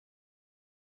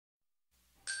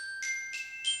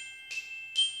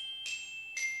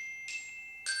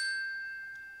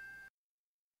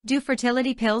Do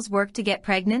fertility pills work to get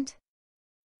pregnant?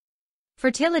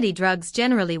 Fertility drugs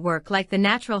generally work like the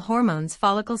natural hormones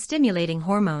follicle-stimulating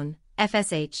hormone,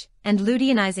 FSH, and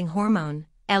luteinizing hormone,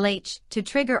 LH, to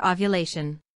trigger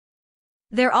ovulation.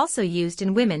 They're also used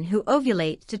in women who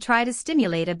ovulate to try to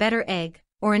stimulate a better egg,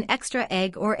 or an extra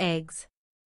egg or eggs.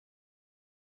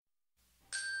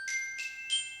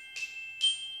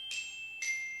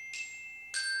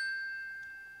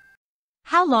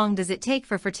 How long does it take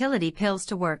for fertility pills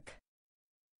to work?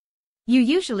 You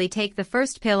usually take the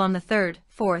first pill on the 3rd,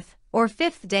 4th, or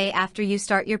 5th day after you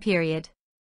start your period.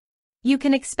 You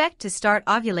can expect to start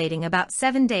ovulating about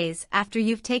 7 days after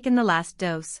you've taken the last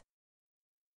dose.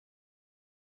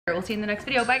 We'll see you in the next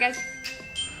video. Bye, guys.